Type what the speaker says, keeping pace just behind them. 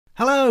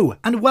Hello,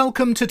 and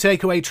welcome to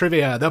Takeaway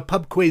Trivia, the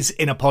pub quiz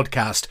in a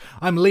podcast.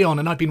 I'm Leon,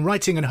 and I've been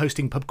writing and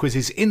hosting pub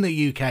quizzes in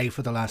the UK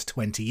for the last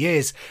 20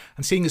 years.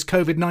 And seeing as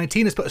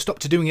COVID-19 has put a stop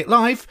to doing it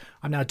live,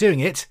 I'm now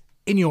doing it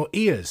in your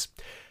ears.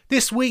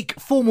 This week,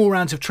 4 more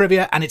rounds of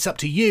trivia, and it's up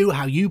to you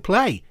how you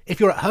play. If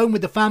you're at home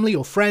with the family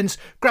or friends,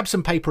 grab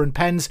some paper and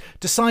pens,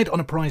 decide on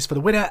a prize for the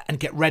winner, and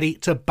get ready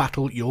to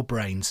battle your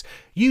brains.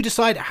 You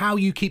decide how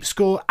you keep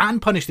score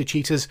and punish the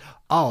cheaters.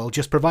 I'll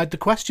just provide the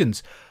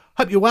questions.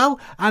 Hope you're well,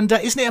 and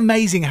isn't it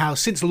amazing how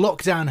since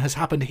lockdown has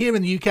happened here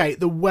in the UK,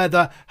 the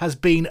weather has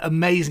been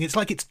amazing. It's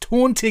like it's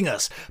taunting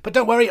us. But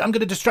don't worry, I'm going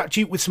to distract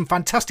you with some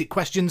fantastic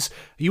questions.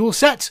 Are you all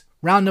set?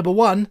 Round number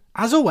 1,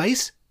 as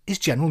always, is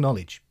general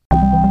knowledge.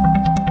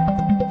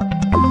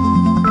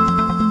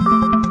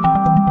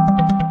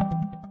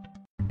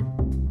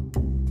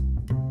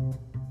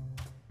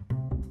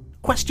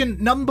 Question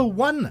number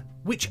 1.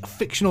 Which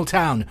fictional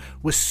town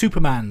was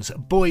Superman's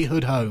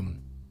boyhood home?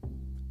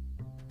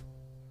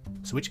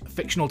 So which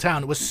fictional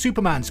town was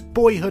Superman's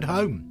boyhood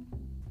home?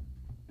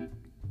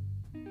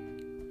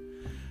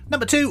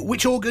 Number 2,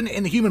 which organ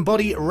in the human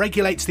body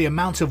regulates the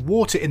amount of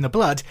water in the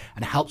blood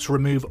and helps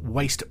remove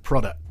waste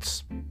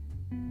products?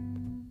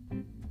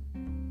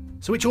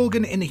 So which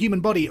organ in the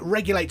human body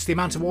regulates the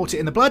amount of water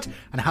in the blood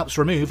and helps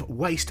remove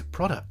waste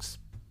products?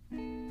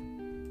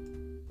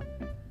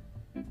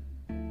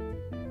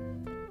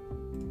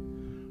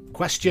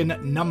 Question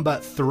number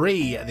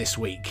 3 this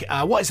week.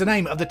 What is the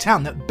name of the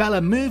town that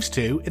Bella moves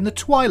to in the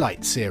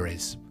Twilight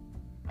series?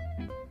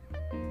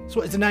 So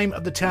what is the name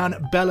of the town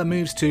Bella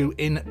moves to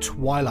in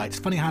Twilight? It's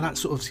funny how that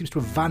sort of seems to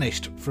have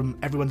vanished from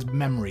everyone's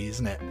memory,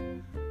 isn't it?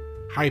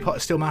 Harry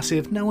Potter's still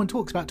massive. No one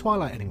talks about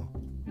Twilight anymore.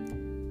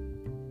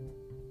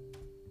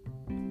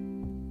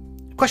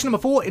 Question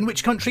number 4. In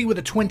which country were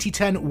the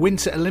 2010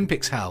 Winter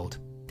Olympics held?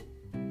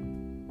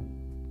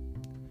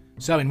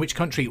 So, in which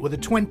country were the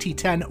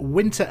 2010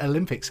 Winter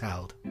Olympics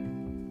held?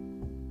 And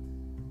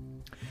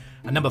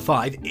number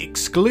 5,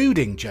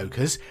 excluding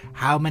jokers,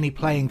 how many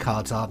playing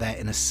cards are there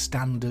in a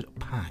standard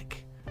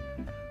pack?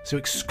 So,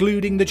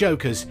 excluding the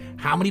jokers,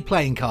 how many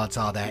playing cards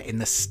are there in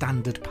the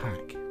standard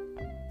pack?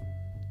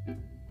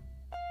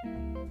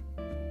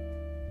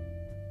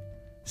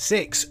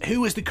 6,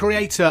 who was the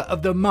creator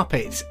of the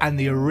Muppets and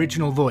the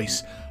original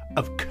voice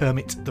of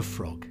Kermit the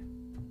Frog?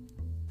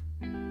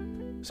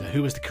 So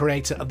who was the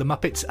creator of the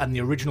Muppets and the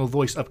original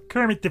voice of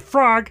Kermit the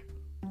Frog?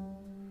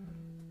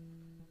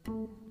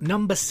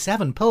 Number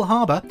 7, Pearl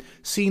Harbor,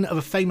 scene of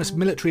a famous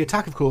military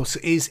attack, of course,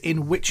 is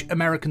in which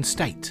American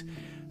state?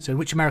 So in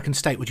which American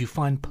state would you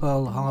find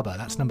Pearl Harbor?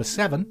 That's number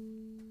 7.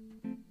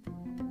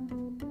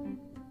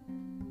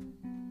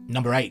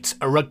 Number 8,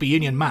 a rugby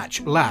union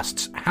match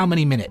lasts how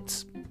many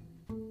minutes?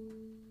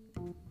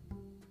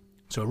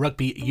 So a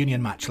rugby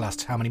union match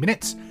lasts how many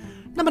minutes?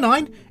 Number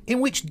 9, in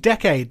which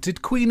decade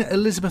did Queen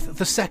Elizabeth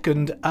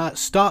II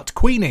start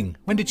queening?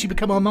 When did she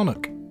become our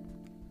monarch?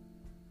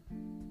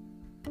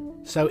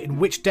 So in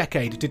which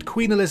decade did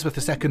Queen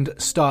Elizabeth II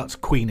start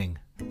queening?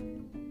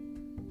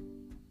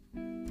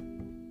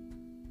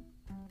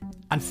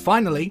 And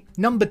finally,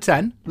 number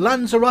 10,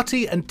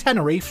 Lanzarote and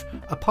Tenerife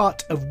are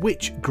part of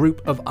which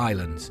group of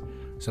islands?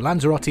 So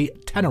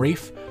Lanzarote,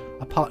 Tenerife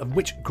are part of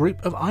which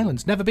group of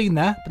islands? Never been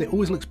there, but it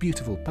always looks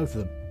beautiful, both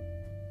of them.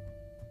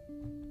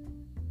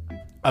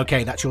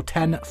 Okay, that's your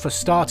 10 for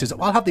starters.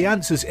 I'll have the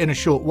answers in a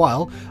short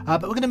while,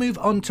 but we're going to move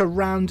on to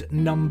round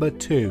number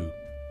 2.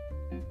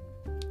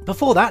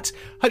 Before that,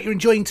 hope you're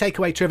enjoying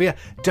Takeaway Trivia.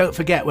 Don't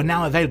forget, we're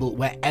now available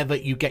wherever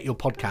you get your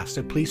podcast,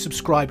 so please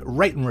subscribe,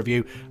 rate and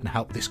review, and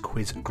help this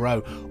quiz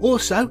grow.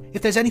 Also,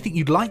 if there's anything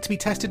you'd like to be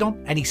tested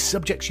on, any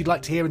subjects you'd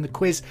like to hear in the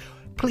quiz,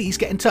 please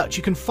get in touch.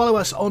 You can follow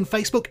us on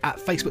Facebook at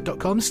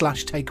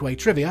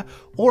facebook.com/takeawaytrivia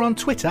or on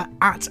Twitter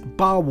at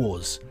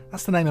BarWars.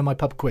 That's the name of my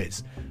pub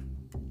quiz.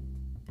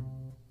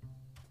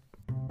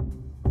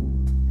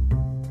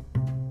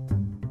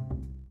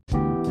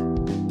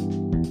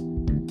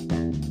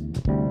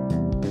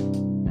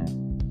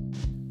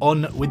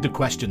 On with the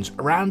questions.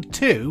 Round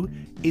 2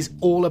 is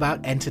all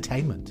about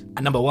entertainment.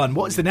 And number 1,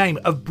 what is the name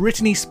of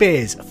Britney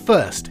Spears'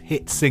 first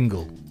hit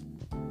single?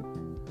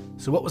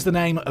 So what was the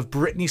name of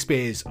Britney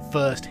Spears'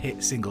 first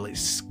hit single? It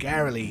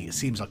scarily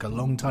seems like a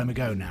long time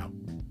ago now.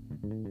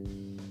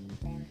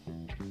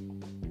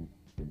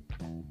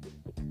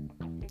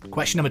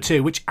 Question number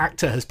 2, which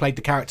actor has played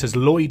the characters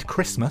Lloyd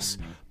Christmas,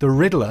 the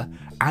Riddler,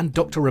 and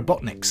Dr.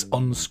 Robotnik's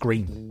on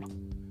screen?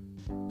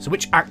 So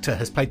which actor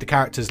has played the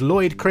characters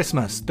Lloyd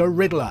Christmas, the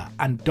Riddler,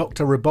 and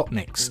Dr.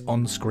 Robotnik's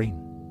on screen?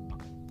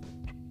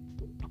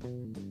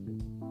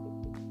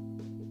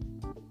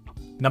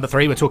 Number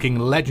 3, we're talking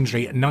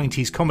legendary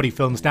 90s comedy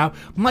films now.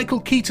 Michael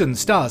Keaton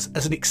stars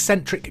as an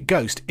eccentric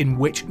ghost in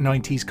which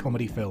 90s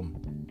comedy film?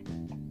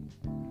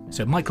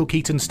 So Michael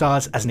Keaton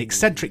stars as an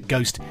eccentric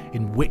ghost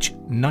in which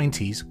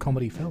 90s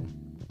comedy film?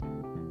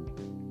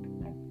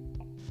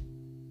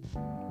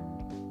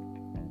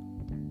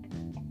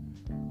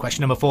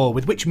 Question number 4.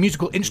 With which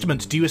musical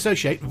instrument do you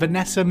associate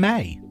Vanessa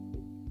Mae?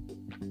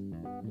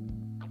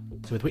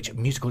 So with which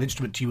musical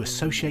instrument do you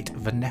associate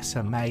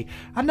Vanessa Mae?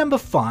 And number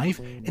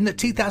 5, in the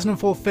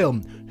 2004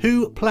 film,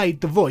 who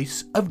played the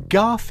voice of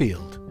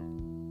Garfield?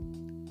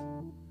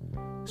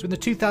 So in the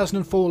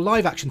 2004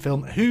 live-action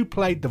film, who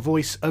played the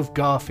voice of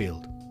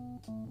Garfield?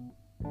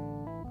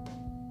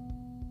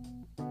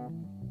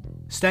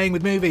 Staying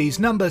with movies,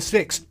 number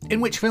 6,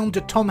 in which film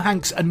did Tom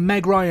Hanks and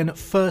Meg Ryan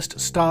first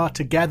star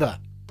together?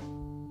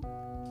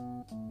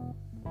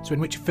 So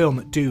in which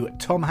film do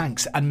Tom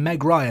Hanks and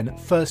Meg Ryan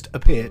first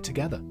appear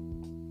together?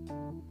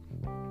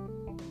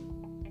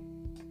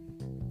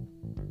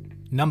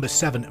 Number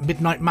 7,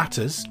 Midnight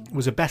Matters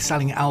was a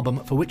best-selling album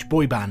for which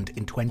boy band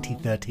in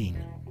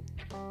 2013?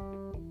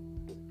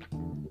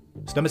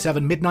 So number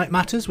 7, Midnight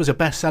Matters was a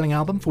best-selling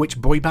album for which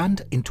boy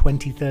band in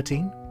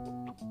 2013?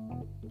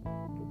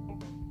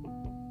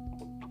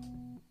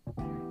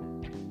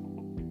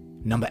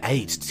 Number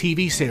 8,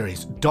 TV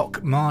series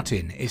Doc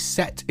Martin is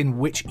set in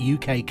which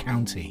UK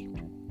county?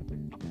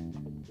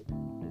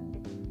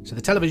 So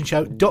the television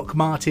show Doc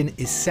Martin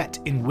is set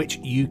in which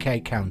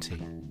UK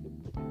county?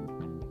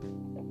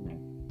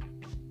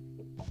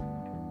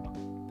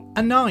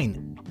 And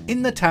 9,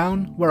 in the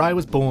town where I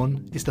was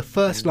born is the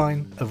first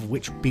line of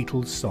which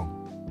Beatles song?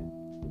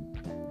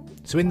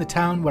 So in the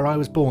town where I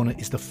was born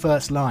is the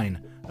first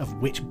line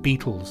of which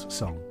Beatles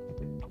song?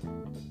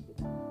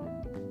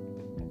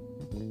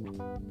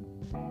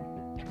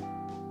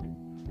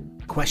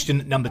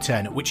 Question number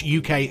 10. Which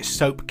UK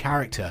soap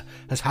character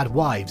has had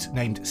wives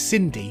named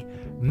Cindy,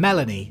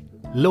 Melanie,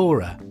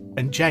 Laura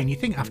and Jane? You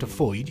think after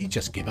 4 you'd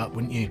just give up,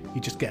 wouldn't you?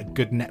 You'd just get a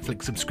good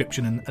Netflix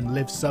subscription and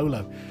live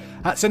solo.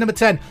 So number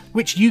 10.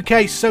 Which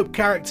UK soap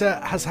character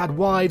has had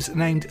wives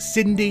named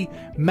Cindy,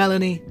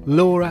 Melanie,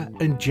 Laura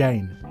and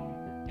Jane?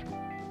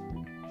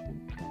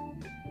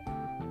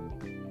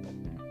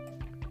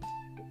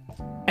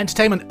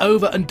 Entertainment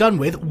over and done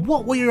with.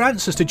 What were your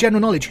answers to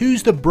general knowledge?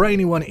 Who's the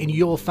brainy one in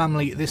your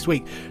family this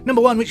week?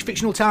 Number 1, which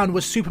fictional town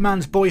was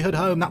Superman's boyhood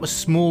home? That was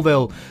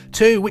Smallville.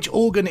 2, which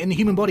organ in the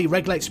human body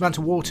regulates the amount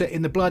of water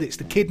in the blood? It's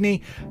the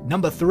kidney.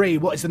 Number 3,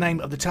 what is the name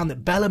of the town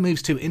that Bella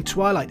moves to in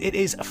Twilight? It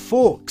is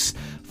Forks.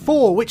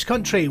 4, which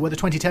country were the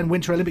 2010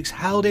 Winter Olympics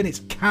held in?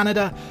 It's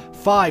Canada.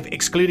 5,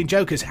 excluding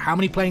jokers, how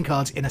many playing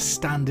cards in a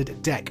standard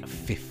deck?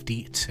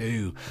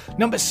 52.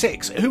 Number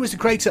 6, who was the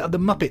creator of The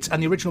Muppets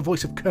and the original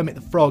voice of Kermit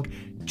the Frog?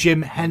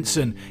 Jim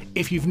Henson.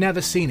 If you've never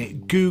seen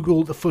it,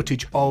 Google the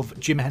footage of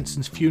Jim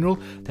Henson's funeral.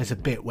 There's a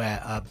bit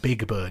where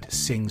Big Bird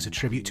sings a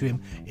tribute to him.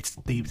 It's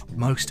the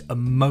most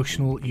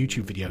emotional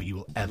YouTube video you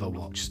will ever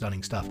watch.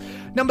 Stunning stuff.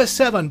 Number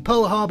 7,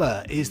 Pearl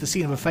Harbor is the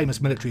scene of a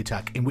famous military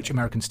attack. In which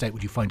American state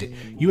would you find it?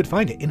 You would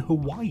find it in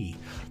Hawaii.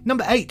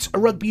 Number 8, a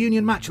rugby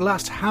union match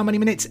lasts how many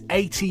minutes?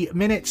 80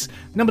 minutes.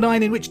 Number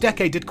 9, in which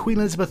decade did Queen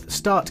Elizabeth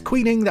start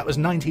queening? That was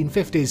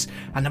 1950s.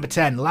 And number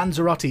 10,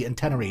 Lanzarote and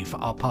Tenerife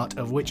are part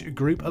of which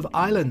group of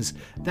islands?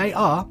 They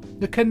are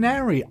the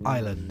Canary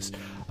Islands.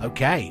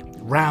 Okay,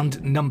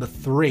 round number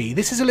 3.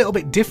 This is a little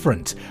bit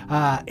different.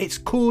 It's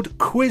called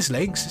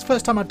Quizlinks. It's the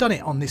first time I've done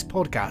it on this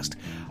podcast.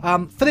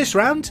 For this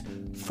round,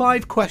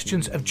 5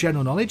 questions of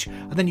general knowledge,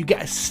 and then you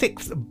get a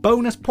 6th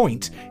bonus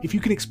point if you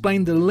can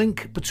explain the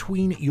link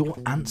between your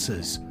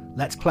answers.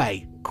 Let's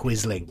play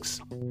Quizlinks.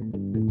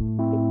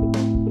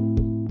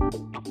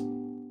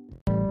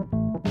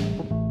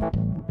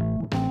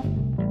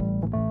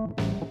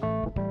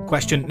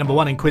 Question number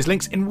 1 in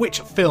Quizlinks. In which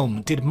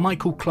film did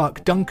Michael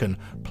Clarke Duncan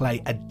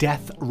play a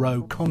death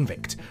row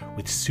convict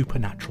with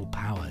supernatural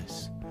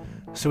powers?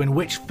 So in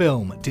which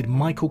film did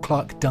Michael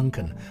Clarke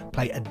Duncan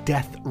play a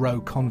death row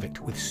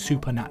convict with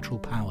supernatural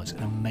powers?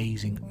 An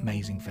amazing,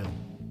 amazing film.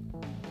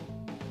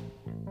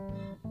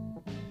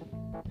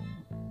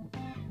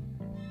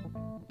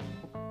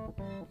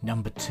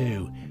 Number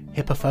 2.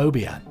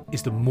 Hippophobia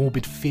is the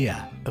morbid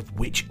fear of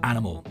which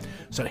animal?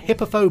 So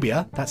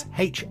hippophobia, that's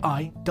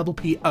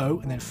H-I-P-P-O,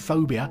 and then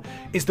phobia,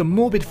 is the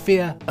morbid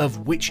fear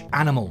of which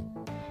animal?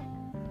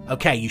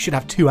 Okay, you should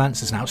have 2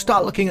 answers now.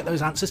 Start looking at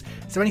those answers.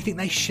 Is there anything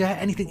they share,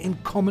 anything in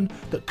common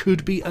that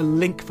could be a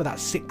link for that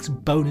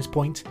 6th bonus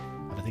point?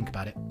 Have a think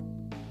about it.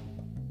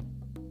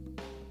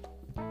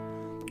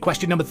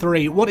 Question number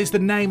 3. What is the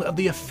name of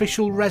the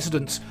official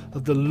residence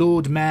of the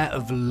Lord Mayor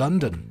of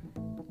London?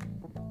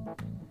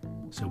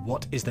 So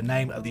what is the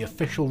name of the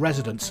official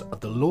residence of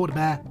the Lord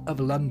Mayor of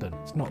London?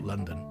 It's not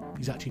London.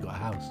 He's actually got a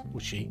house.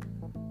 Or she.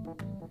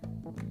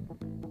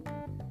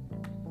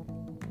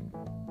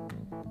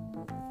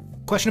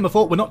 Question number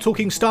 4. We're not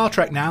talking Star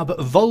Trek now, but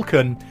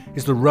Vulcan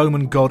is the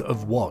Roman god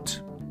of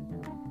what?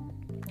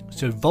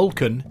 So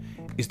Vulcan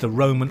is the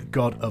Roman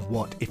god of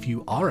what? If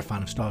you are a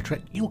fan of Star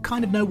Trek, you'll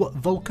kind of know what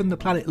Vulcan, the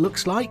planet,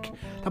 looks like.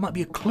 That might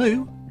be a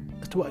clue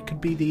as to what it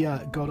could be the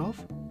god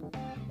of.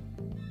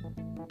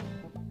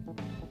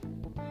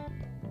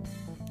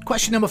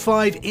 Question number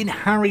 5. In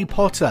Harry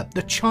Potter,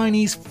 the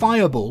Chinese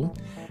fireball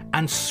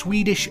and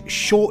Swedish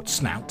short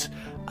snout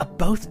are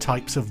both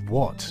types of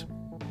what?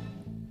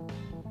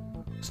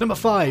 So number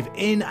 5.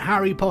 In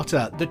Harry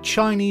Potter, the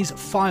Chinese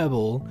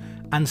fireball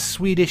and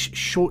Swedish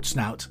short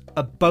snout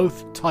are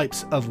both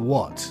types of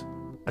what?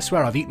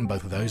 swear I've eaten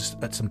both of those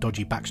at some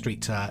dodgy backstreet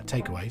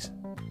takeaways.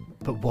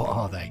 But what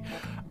are they?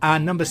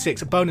 And number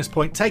 6, a bonus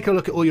point. Take a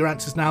look at all your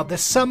answers now.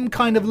 There's some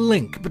kind of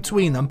link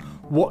between them.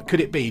 What could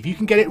it be? If you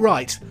can get it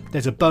right,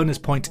 there's a bonus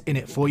point in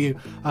it for you.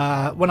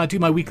 When I do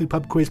my weekly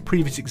pub quiz,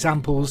 previous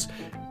examples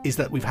is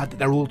that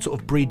they're all sort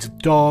of breeds of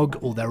dog,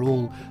 or they're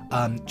all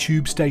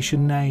tube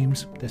station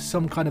names. There's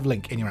some kind of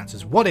link in your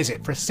answers. What is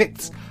it? For a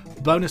 6th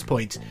bonus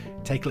point,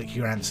 take a look at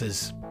your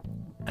answers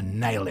and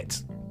nail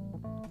it.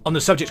 On the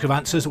subject of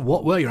answers,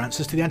 what were your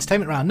answers to the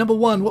entertainment round? Number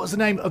 1, what was the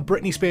name of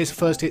Britney Spears'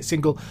 first hit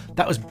single?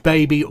 That was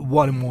Baby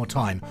One More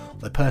Time.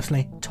 Although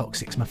personally,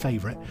 Toxic's my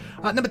favourite.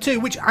 Number 2,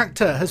 which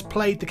actor has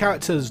played the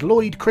characters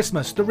Lloyd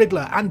Christmas, the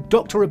Riddler, and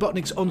Dr.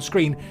 Robotnik's on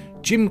screen?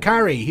 Jim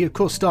Carrey. He of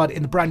course starred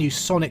in the brand new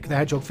Sonic the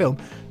Hedgehog film.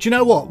 Do you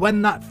know what?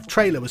 When that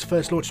trailer was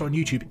first launched on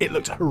YouTube, it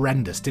looked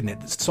horrendous, didn't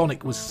it?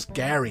 Sonic was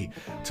scary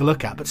to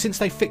look at. But since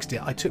they fixed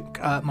it, I took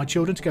my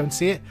children to go and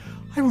see it.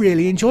 I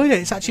really enjoyed it.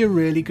 It's actually a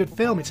really good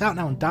film. It's out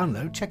now on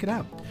download. Check it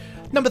out.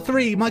 Number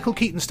 3, Michael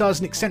Keaton stars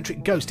an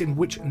eccentric ghost in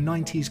which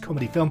 90s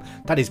comedy film?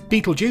 That is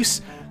Beetlejuice.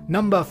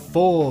 Number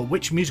 4,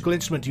 which musical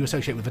instrument do you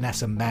associate with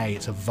Vanessa May?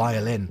 It's a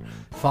violin.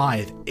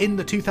 5, in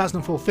the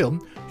 2004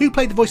 film, who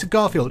played the voice of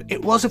Garfield?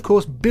 It was, of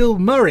course, Bill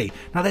Murray.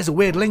 Now, there's a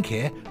weird link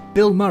here.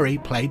 Bill Murray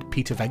played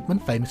Peter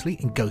Venkman, famously,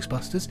 in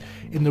Ghostbusters.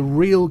 In the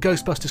real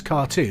Ghostbusters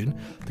cartoon,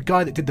 the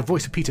guy that did the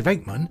voice of Peter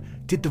Venkman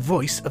did the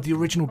voice of the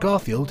original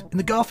Garfield in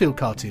the Garfield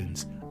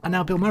cartoons. And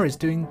now Bill Murray's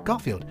doing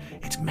Garfield.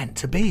 It's meant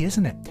to be,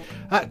 isn't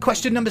it?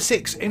 Question number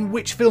 6. In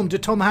which film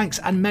did Tom Hanks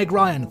and Meg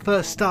Ryan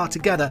first star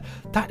together?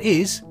 That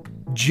is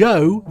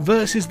Joe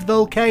versus the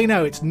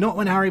Volcano. It's not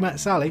When Harry Met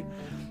Sally.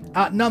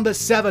 At number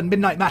 7,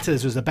 Midnight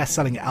Matters was the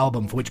best-selling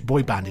album for which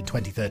boy band in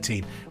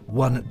 2013?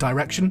 One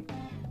Direction.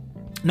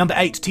 Number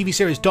 8, TV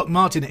series Doc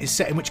Martin is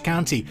set in which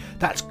county?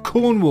 That's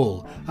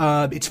Cornwall.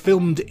 It's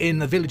filmed in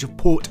the village of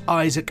Port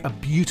Isaac, a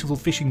beautiful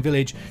fishing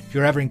village. If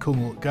you're ever in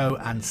Cornwall, go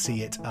and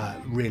see it.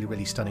 Really,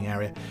 really stunning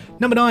area.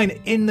 Number 9,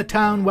 In the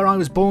Town Where I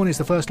Was Born is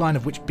the first line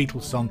of which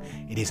Beatles song?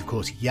 It is, of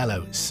course,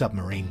 Yellow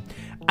Submarine.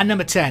 And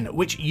number 10,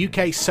 which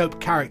UK soap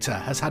character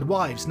has had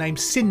wives named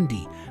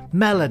Cindy,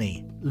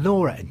 Melanie,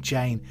 Laura and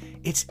Jane?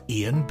 It's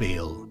Ian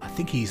Beale. I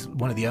think he's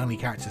one of the only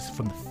characters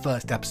from the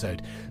first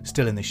episode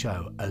still in the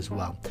show as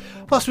well.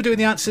 Whilst we're doing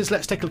the answers,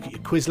 let's take a look at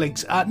your quiz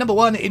links. Number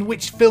 1, in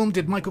which film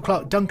did Michael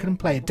Clarke Duncan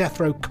play a death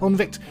row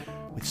convict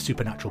with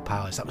supernatural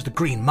powers? That was The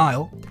Green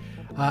Mile.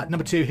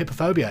 Number 2,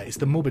 hippophobia is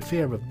the morbid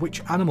fear of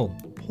which animal?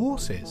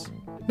 Horses.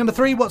 Number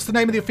 3, what's the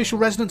name of the official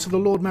residence of the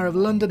Lord Mayor of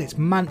London? It's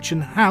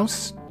Mansion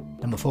House.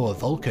 Number 4,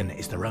 Vulcan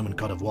is the Roman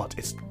god of what?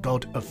 It's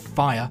god of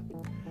fire.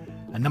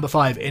 And number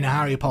 5, in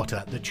Harry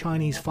Potter, the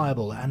Chinese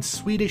fireball and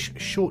Swedish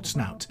short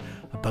snout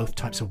are both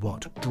types of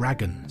what?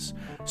 Dragons.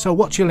 So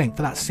what's your link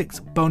for that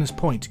 6th bonus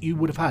point? You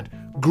would have had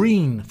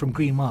green from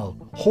Green Mile,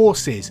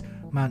 horses,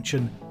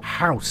 mansion,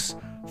 house,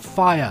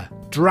 fire,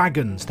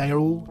 dragons. They are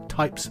all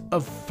types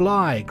of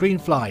fly. Green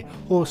fly,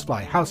 horse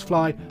fly, house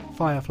fly,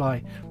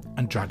 firefly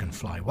and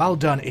dragonfly. Well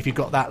done if you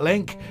got that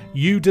link.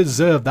 You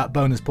deserve that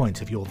bonus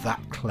point if you're that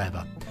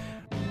clever.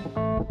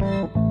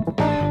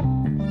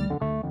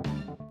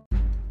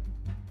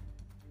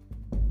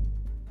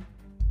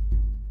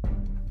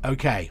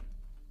 Okay,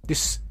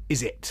 this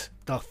is it.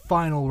 The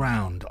final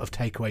round of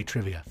takeaway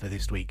trivia for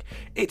this week.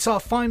 It's our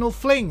final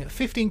fling.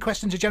 15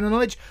 questions of general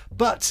knowledge,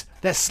 but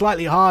they're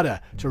slightly harder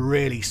to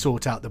really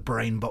sort out the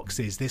brain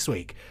boxes this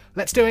week.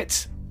 Let's do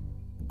it.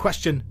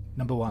 Question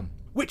number 1.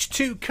 Which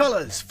 2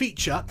 colours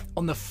feature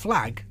on the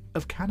flag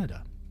of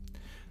Canada?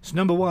 So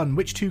number 1,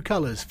 which 2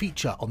 colours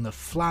feature on the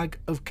flag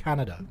of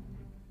Canada?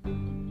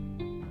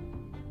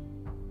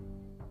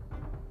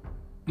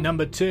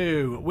 Number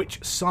 2,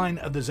 which sign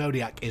of the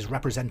zodiac is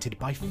represented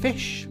by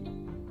fish?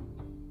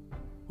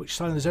 Which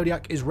sign of the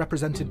zodiac is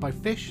represented by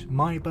fish?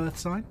 My birth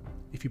sign,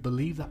 if you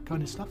believe that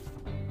kind of stuff.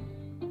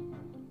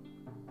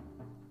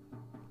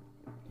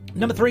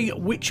 Number 3,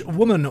 which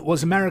woman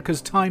was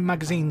America's Time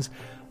magazine's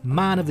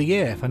Man of the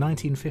Year for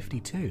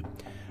 1952?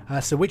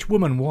 So which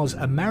woman was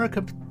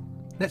America...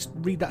 Let's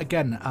read that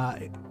again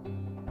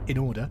in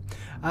order.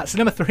 So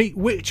number 3,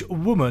 which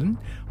woman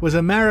was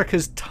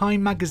America's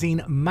Time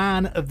magazine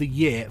Man of the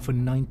Year for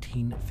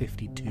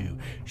 1952?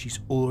 She's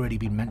already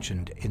been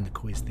mentioned in the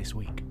quiz this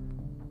week.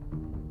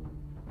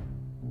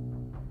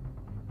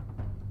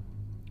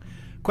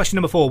 Question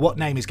number 4, what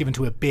name is given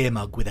to a beer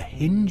mug with a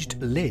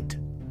hinged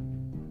lid?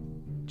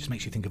 Just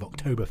makes you think of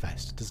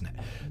Oktoberfest, doesn't it?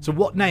 So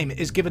what name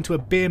is given to a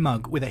beer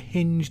mug with a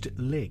hinged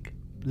lid?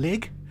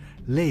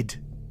 Lid.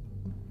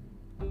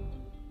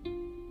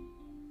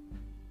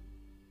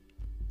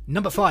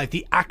 Number 5,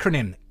 the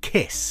acronym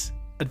KISS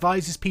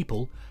advises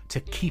people to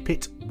keep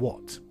it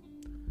what?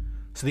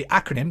 So the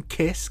acronym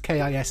KISS,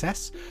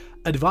 K-I-S-S,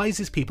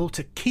 advises people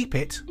to keep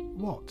it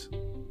what?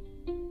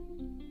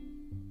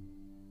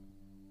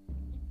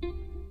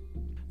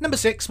 Number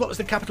 6, what was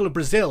the capital of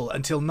Brazil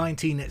until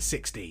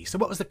 1960? So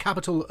what was the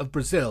capital of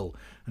Brazil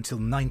until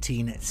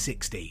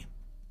 1960?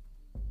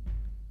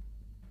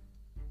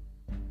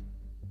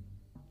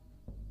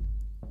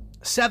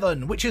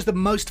 Seven, which is the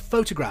most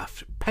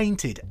photographed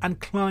painted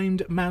and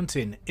climbed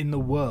mountain in the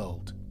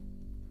world?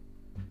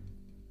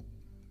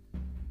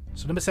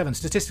 So number 7,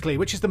 statistically,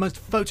 which is the most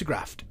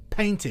photographed,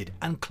 painted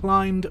and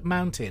climbed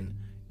mountain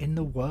in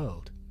the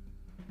world?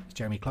 As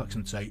Jeremy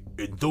Clarkson would say,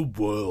 in the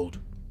world.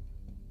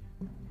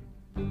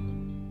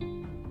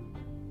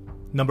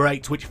 Number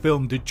 8, which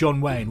film did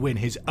John Wayne win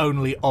his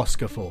only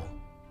Oscar for?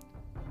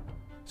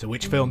 So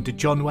which film did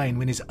John Wayne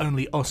win his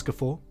only Oscar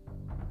for?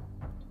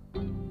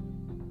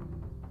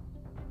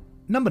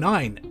 Number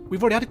 9,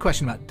 we've already had a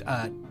question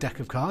about deck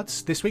of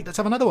cards this week. Let's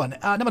have another one.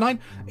 Number 9,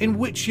 in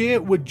which year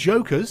were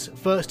jokers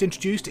first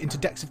introduced into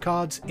decks of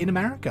cards in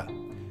America?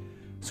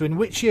 So in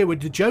which year were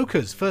the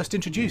jokers first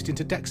introduced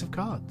into decks of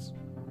cards?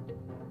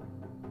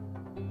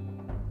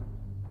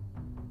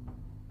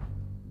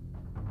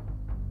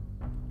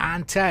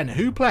 And 10,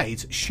 who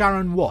played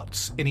Sharon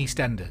Watts in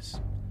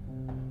EastEnders?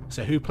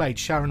 So who played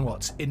Sharon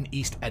Watts in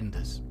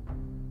EastEnders?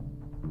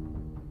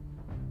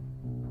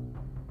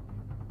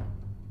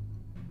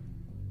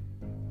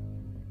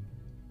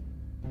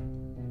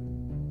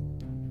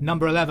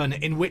 Number 11,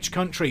 in which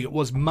country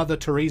was Mother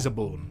Teresa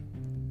born?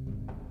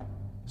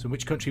 So in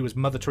which country was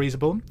Mother Teresa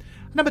born?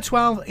 Number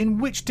 12, in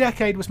which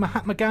decade was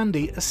Mahatma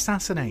Gandhi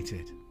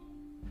assassinated?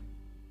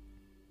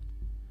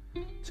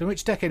 So in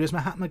which decade was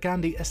Mahatma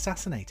Gandhi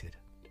assassinated?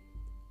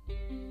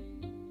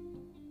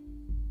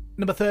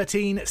 Number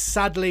 13,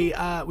 sadly,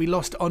 we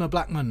lost Honor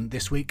Blackman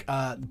this week.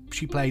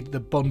 She played the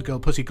Bond girl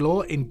Pussy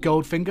Galore in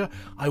Goldfinger.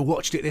 I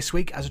watched it this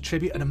week as a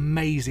tribute. An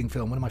amazing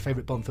film, one of my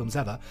favourite Bond films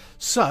ever.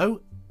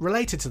 So,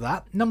 related to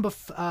that, number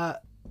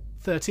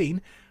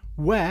 13,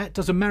 where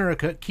does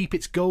America keep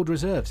its gold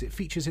reserves? It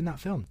features in that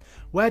film.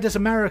 Where does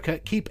America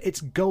keep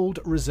its gold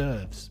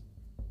reserves?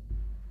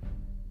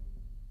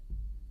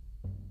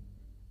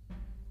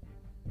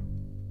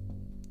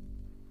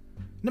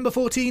 Number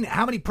 14,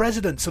 how many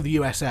presidents of the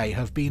USA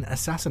have been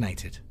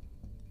assassinated?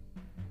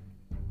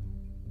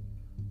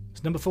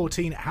 So number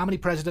 14, how many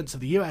presidents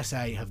of the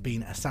USA have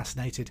been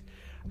assassinated?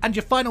 And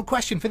your final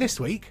question for this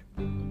week,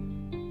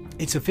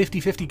 it's a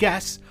 50-50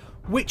 guess.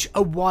 Which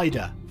are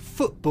wider,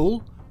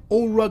 football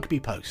or rugby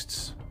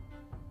posts?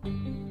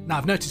 Now,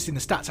 I've noticed in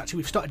the stats, actually,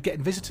 we've started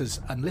getting visitors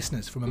and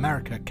listeners from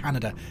America,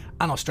 Canada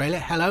and Australia.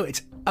 Hello,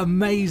 it's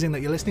amazing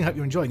that you're listening. Hope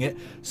you're enjoying it.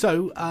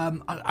 So,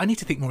 I need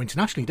to think more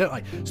internationally, don't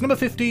I? So, number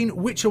 15,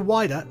 which are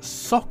wider,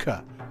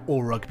 soccer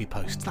or rugby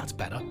posts? That's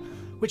better.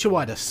 Which are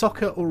wider,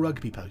 soccer or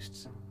rugby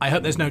posts? I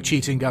hope there's no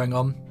cheating going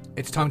on.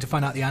 It's time to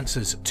find out the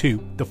answers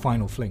to the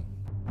final fling.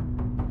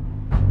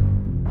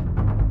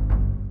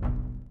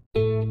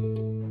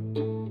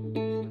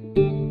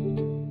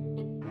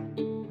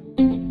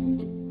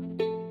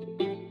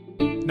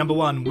 Number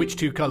 1, which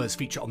two colours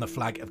feature on the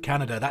flag of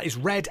Canada? That is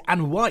red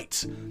and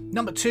white.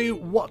 Number 2,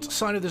 what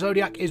sign of the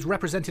zodiac is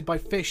represented by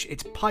fish?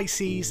 It's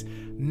Pisces.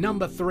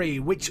 Number 3,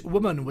 which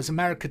woman was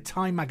America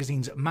Time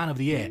magazine's Man of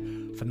the Year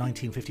for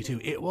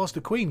 1952? It was the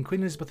Queen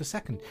Elizabeth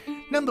II.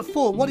 Number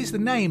 4, what is the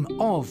name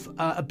of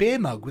a beer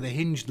mug with a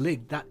hinged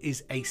lid? That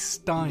is a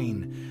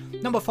stein.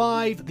 Number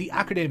 5, the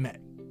acronym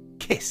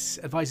KISS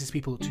advises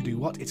people to do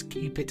what? It's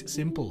keep it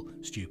simple,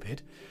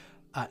 stupid.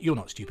 You're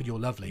not stupid, you're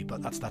lovely,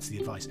 but that's the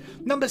advice.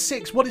 Number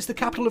 6, what is the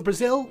capital of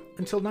Brazil?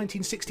 Until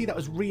 1960, that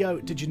was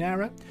Rio de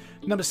Janeiro.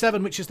 Number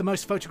 7, which is the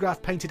most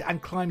photographed, painted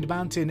and climbed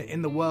mountain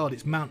in the world?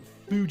 It's Mount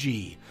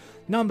Fuji.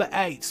 Number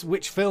 8,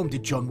 which film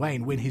did John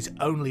Wayne win his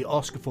only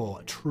Oscar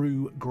for?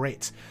 True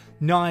Grit.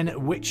 9,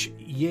 which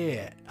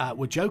year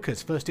were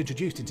jokers first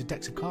introduced into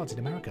decks of cards in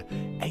America?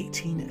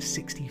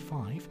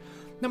 1865.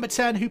 Number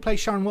 10, who plays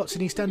Sharon Watts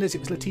in EastEnders?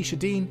 It was Letitia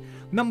Dean.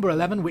 Number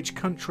 11, which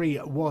country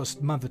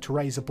was Mother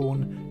Teresa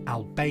born?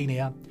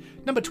 Albania.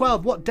 Number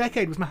 12, what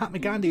decade was Mahatma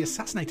Gandhi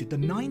assassinated? The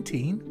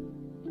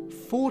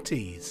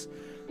 1940s.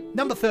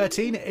 Number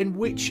 13, in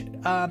which,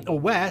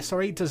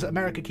 does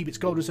America keep its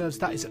gold reserves?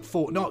 That is at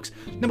Fort Knox.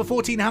 Number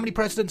 14, how many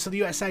presidents of the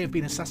USA have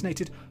been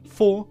assassinated?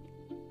 4.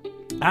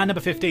 And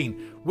number 15,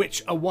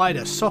 which are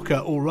wider, soccer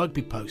or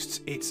rugby posts?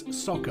 It's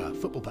soccer.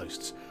 Football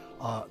posts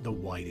are the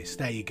widest.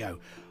 There you go.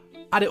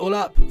 Add it all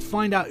up,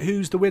 find out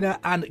who's the winner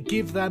and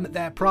give them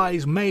their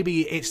prize.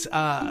 Maybe it's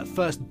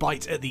first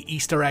bite at the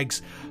Easter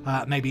eggs.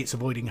 Maybe it's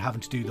avoiding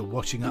having to do the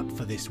washing up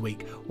for this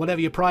week.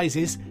 Whatever your prize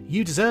is,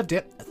 you deserved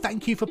it.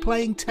 Thank you for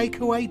playing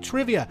Takeaway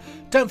Trivia.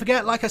 Don't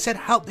forget, like I said,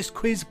 help this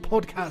quiz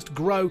podcast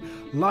grow.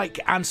 Like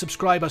and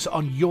subscribe us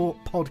on your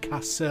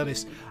podcast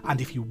service.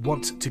 And if you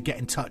want to get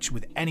in touch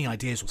with any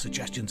ideas or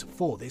suggestions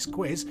for this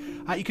quiz,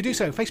 you can do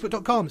so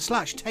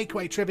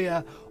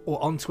facebook.com/takeawaytrivia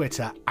or on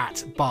Twitter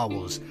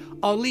 @BarWars.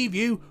 I'll leave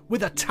you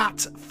with a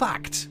Tat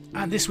Fact.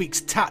 And this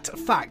week's Tat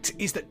Fact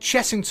is that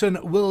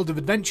Chessington World of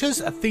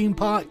Adventures, a theme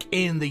park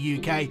in the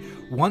UK,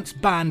 once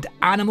banned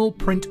animal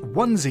print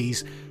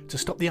onesies to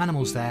stop the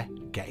animals there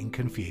getting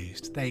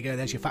confused. There you go,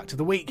 there's your fact of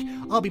the week.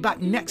 I'll be back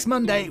next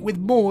Monday with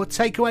more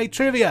Takeaway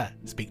Trivia.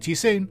 Speak to you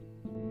soon.